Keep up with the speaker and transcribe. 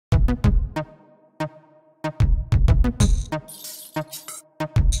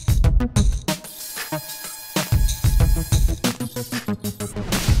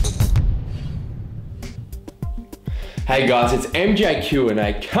Hey guys, it's MJ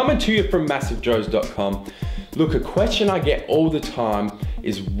Q&A coming to you from MassiveJoes.com. Look, a question I get all the time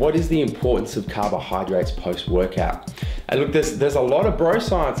is what is the importance of carbohydrates post-workout? And look, there's a lot of bro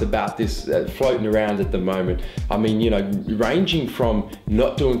science about this floating around at the moment. I mean, you know, ranging from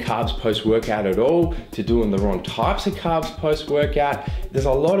not doing carbs post-workout at all to doing the wrong types of carbs post-workout. There's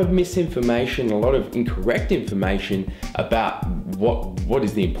a lot of misinformation, a lot of incorrect information about what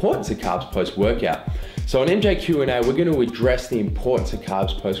is the importance of carbs post-workout. So on MJ Q&A, we're going to address the importance of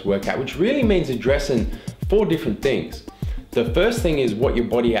carbs post-workout, which really means addressing 4 different things. The first thing is what your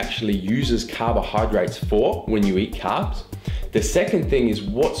body actually uses carbohydrates for when you eat carbs. The second thing is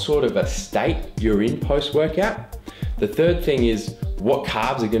what sort of a state you're in post-workout. The third thing is what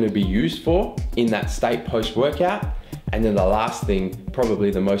carbs are going to be used for in that state post-workout. And then the last thing,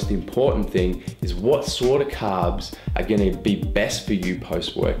 probably the most important thing, is what sort of carbs are going to be best for you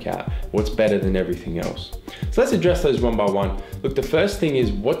post-workout. What's better than everything else? So let's address those one by one. Look, the first thing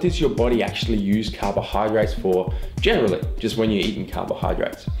is, what does your body actually use carbohydrates for generally, just when you're eating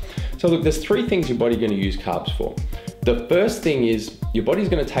carbohydrates? So look, there's 3 things your body's going to use carbs for. The first thing is your body's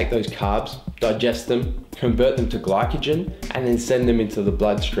going to take those carbs, digest them, convert them to glycogen, and then send them into the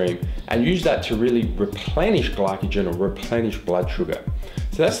bloodstream and use that to really replenish glycogen or replenish blood sugar.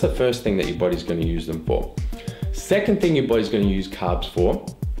 So that's the first thing that your body's going to use them for. Second thing your body's going to use carbs for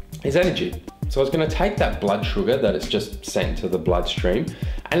is energy. So it's going to take that blood sugar that it's just sent to the bloodstream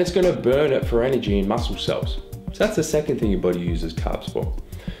and it's going to burn it for energy in muscle cells. So that's the second thing your body uses carbs for.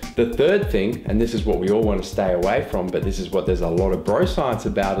 The third thing, and this is what we all want to stay away from, but this is what there's a lot of bro science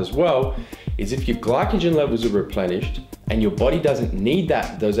about as well, is if your glycogen levels are replenished and your body doesn't need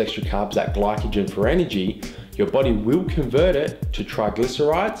those extra carbs, that glycogen for energy, your body will convert it to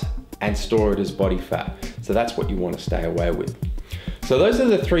triglycerides and store it as body fat. So that's what you want to stay away with. So those are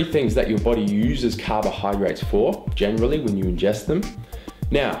the 3 things that your body uses carbohydrates for, generally when you ingest them.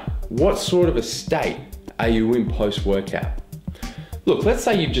 Now, what sort of a state are you in post-workout? Look, let's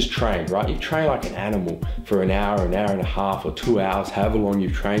say you've just trained, right? You've trained like an animal for an hour and a half, or 2 hours, however long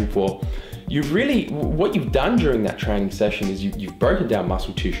you've trained for. What you've done during that training session is you've broken down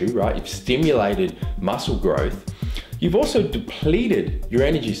muscle tissue, right? You've stimulated muscle growth. You've also depleted your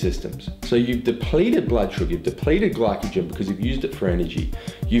energy systems. So you've depleted blood sugar, you've depleted glycogen because you've used it for energy.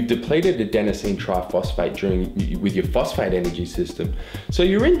 You've depleted adenosine triphosphate with your phosphate energy system. So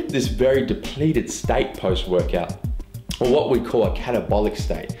you're in this very depleted state post-workout, or what we call a catabolic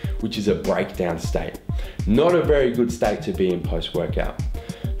state, which is a breakdown state. Not a very good state to be in post-workout,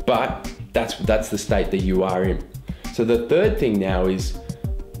 but that's the state that you are in. So the third thing now is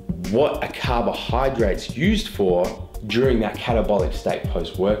what are carbohydrates used for during that catabolic state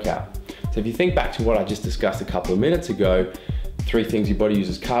post-workout. So if you think back to what I just discussed a couple of minutes ago, 3 things your body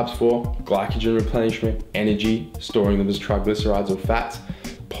uses carbs for: glycogen replenishment, energy, storing them as triglycerides or fats.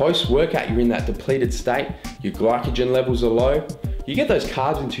 Post-workout, you're in that depleted state, your glycogen levels are low. You get those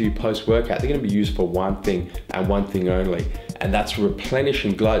carbs into your post-workout, they're going to be used for one thing and one thing only, and that's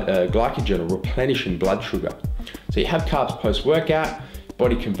replenishing glycogen or replenishing blood sugar. So you have carbs post-workout,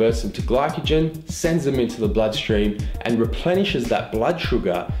 body converts them to glycogen, sends them into the bloodstream, and replenishes that blood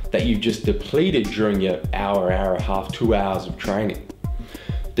sugar that you've just depleted during your hour and a half, 2 hours of training.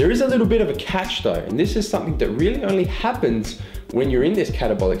 There is a little bit of a catch though, and this is something that really only happens when you're in this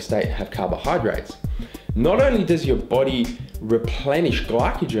catabolic state and have carbohydrates. Not only does your body replenish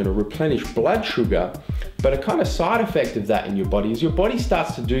glycogen or replenish blood sugar, but a kind of side effect of that in your body is your body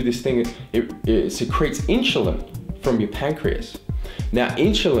starts to do this thing, it secretes insulin from your pancreas. Now,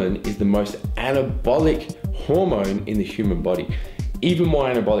 insulin is the most anabolic hormone in the human body, even more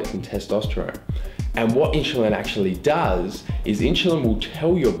anabolic than testosterone. And what insulin actually does is insulin will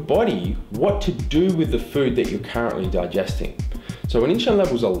tell your body what to do with the food that you're currently digesting. So when insulin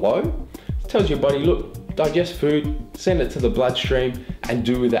levels are low, it tells your body, look, digest food, send it to the bloodstream, and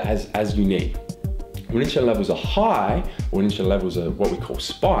do with it as you need. When insulin levels are high, or when insulin levels are what we call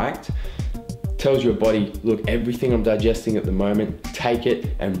spiked, tells your body, look, everything I'm digesting at the moment, take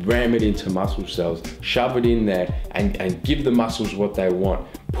it and ram it into muscle cells, shove it in there and give the muscles what they want.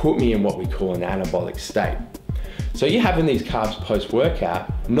 Put me in what we call an anabolic state. So you're having these carbs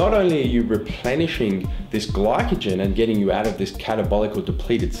post-workout, not only are you replenishing this glycogen and getting you out of this catabolic or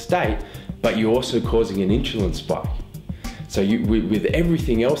depleted state, but you're also causing an insulin spike. So with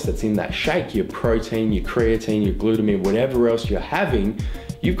everything else that's in that shake, your protein, your creatine, your glutamine, whatever else you're having,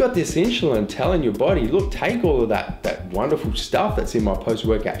 you've got this insulin telling your body, look, take all of that wonderful stuff that's in my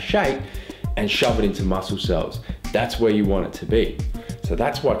post-workout shake and shove it into muscle cells. That's where you want it to be. So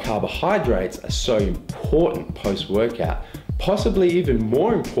that's why carbohydrates are so important post-workout, possibly even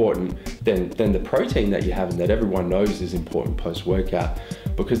more important than the protein that you have and that everyone knows is important post-workout,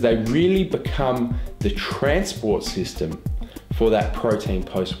 because they really become the transport system for that protein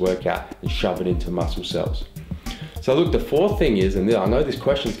post-workout and shove it into muscle cells. So look, the fourth thing is, and I know this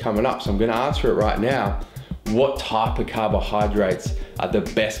question's coming up, so I'm gonna answer it right now. What type of carbohydrates are the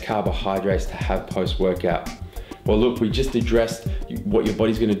best carbohydrates to have post-workout? Well, look, we just addressed what your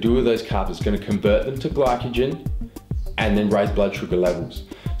body's gonna do with those carbs. It's gonna convert them to glycogen and then raise blood sugar levels.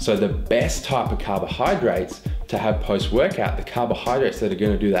 So the best type of carbohydrates to have post-workout, the carbohydrates that are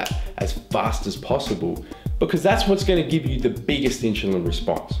gonna do that as fast as possible, because that's what's gonna give you the biggest insulin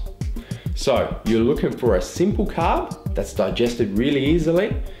response. So you're looking for a simple carb that's digested really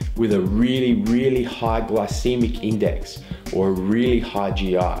easily with a really high glycemic index or a really high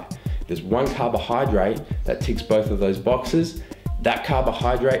GI. There's one carbohydrate that ticks both of those boxes. That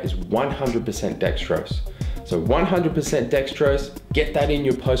carbohydrate is 100% dextrose. So 100% dextrose, get that in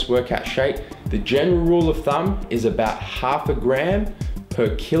your post-workout shake. The general rule of thumb is about 0.5 gram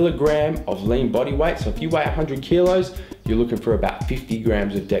per kilogram of lean body weight. So if you weigh 100 kilos, you're looking for about 50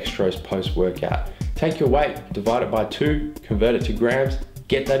 grams of dextrose post-workout. Take your weight, divide it by 2, convert it to grams,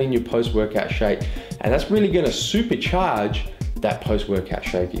 get that in your post-workout shake, and that's really gonna supercharge that post-workout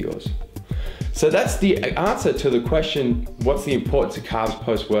shake of yours. So that's the answer to the question, what's the importance of carbs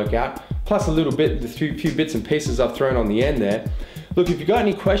post-workout, plus a little bit, the few bits and pieces I've thrown on the end there. Look, if you've got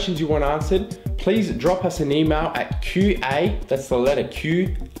any questions you want answered, please drop us an email at QA, that's the letter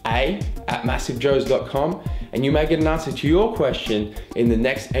QA, at MassiveJoes.com, and you may get an answer to your question in the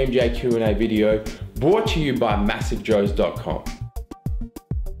next MJ Q&A video brought to you by MassiveJoes.com.